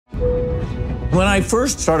When I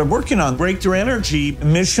first started working on Breakthrough Energy,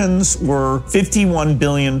 emissions were 51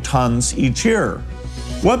 billion tons each year.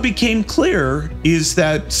 What became clear is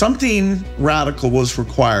that something radical was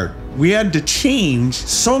required. We had to change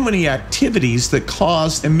so many activities that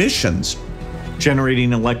caused emissions.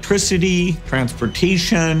 Generating electricity,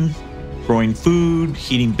 transportation, growing food,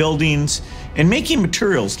 heating buildings, and making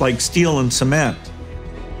materials like steel and cement.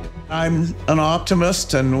 I'm an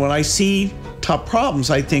optimist, and when I see tough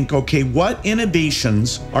problems, I think, okay, what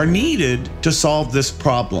innovations are needed to solve this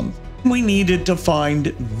problem? We needed to find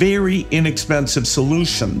very inexpensive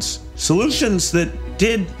solutions that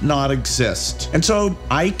did not exist. And so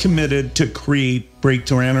I committed to create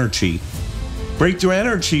Breakthrough Energy. Breakthrough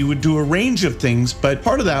Energy would do a range of things, but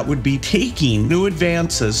part of that would be taking new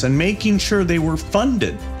advances and making sure they were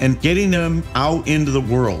funded and getting them out into the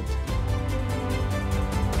world.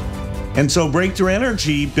 And so Breakthrough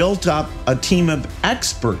Energy built up a team of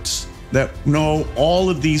experts that know all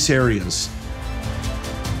of these areas.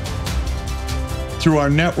 Through our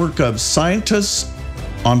network of scientists,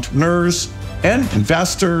 entrepreneurs, and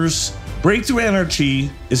investors, Breakthrough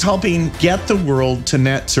Energy is helping get the world to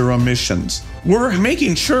net zero emissions. We're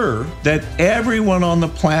making sure that everyone on the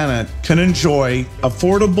planet can enjoy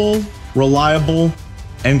affordable, reliable,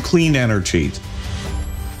 and clean energy.